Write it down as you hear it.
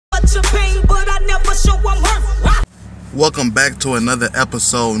much of pain, but I never show I'm hurt. Welcome back to another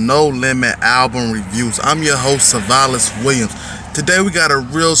episode, No Limit Album Reviews. I'm your host, Savalis Williams. Today we got a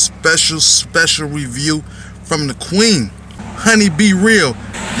real special review from the Queen, Honey Be Real.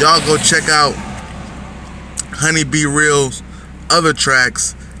 Y'all go check out Honey Be Real's other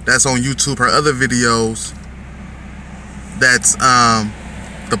tracks that's on YouTube, her other videos. That's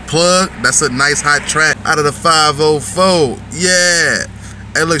The Plug. That's a nice hot track out of the 504. Yeah.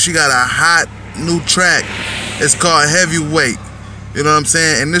 Hey, look, she got a hot new track. It's called Heavyweight. You know what I'm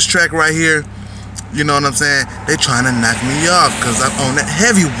saying? And this track right here, you know what I'm saying? They trying to knock me off because I'm on that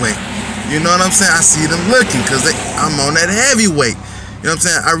heavyweight. You know what I'm saying? I see them looking because I'm on that heavyweight. You know what I'm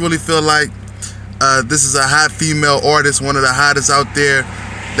saying? I really feel like this is a hot female artist, one of the hottest out there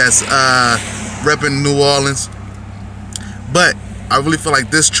that's repping New Orleans. But I really feel like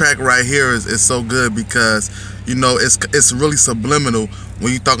this track right here is so good because, you know, it's really subliminal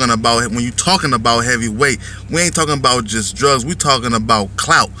when you're talking about heavyweight. We ain't talking about just drugs. We talking about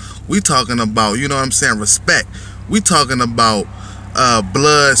clout. We talking about, you know what I'm saying, respect. We talking about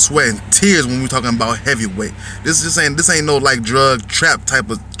blood, sweat, and tears when we talking about heavyweight. This ain't no like drug trap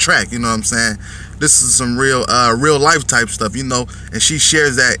type of track. You know what I'm saying? This is some real life type stuff, you know. And she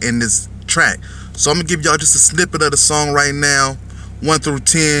shares that in this track. So I'm gonna give y'all just a snippet of the song right now, 1 through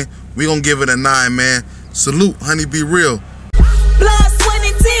 10. We gonna give it a 9, man. Salute, Honey Be Real. Blood, sweat,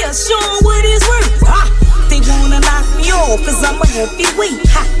 and tears, show 'em what it's worth. They wanna knock me off cause I'm a heavyweight.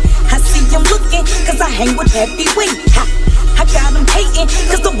 I see them looking cause I hang with heavyweight. I got them hating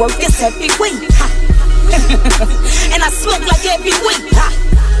cause the work is heavyweight. And I smoke like heavyweight.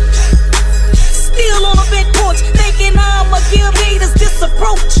 Still on a bed porch, thinking I'ma give haters this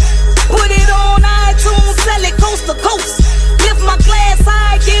approach. Put it on iTunes, sell it coast to coast. Lift my glass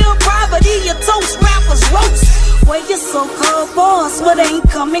high, give poverty a toast. Rappers roast. Where your so-called boss, but ain't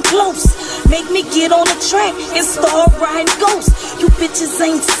coming close. Make me get on the track and start riding ghosts. You bitches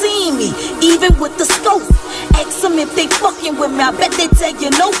ain't seen me, even with the scope. Ask them if they fucking with me, I bet they tell you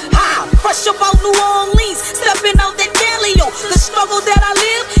no. How? Fresh up out New Orleans, stepping out that Delio. The struggle that I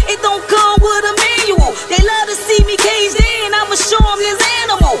live, it don't come with a manual. They love to see me caged in, I'ma show them this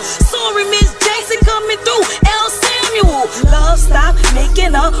animal. Sorry, Miss Jackson coming through, L. Samuel. Love, stop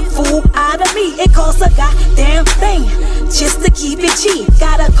making a fool out of me. It costs a goddamn thing just to keep it cheap.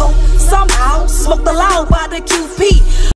 Gotta go somehow, smoke the loud by the QP.